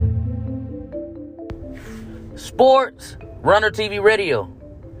Sports, Runner TV Radio.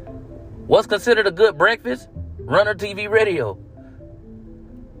 What's considered a good breakfast? Runner TV Radio.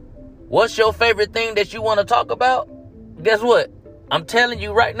 What's your favorite thing that you want to talk about? Guess what? I'm telling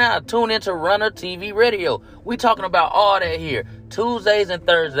you right now, tune into Runner TV Radio. We talking about all that here. Tuesdays and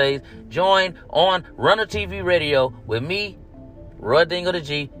Thursdays. Join on Runner TV Radio with me, Rud Dingle the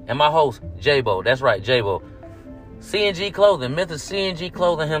G, and my host, J-Bo. That's right, J-Bo. CNG Clothing, Memphis CNG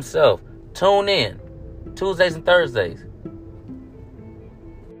Clothing himself. Tune in Tuesdays and Thursdays.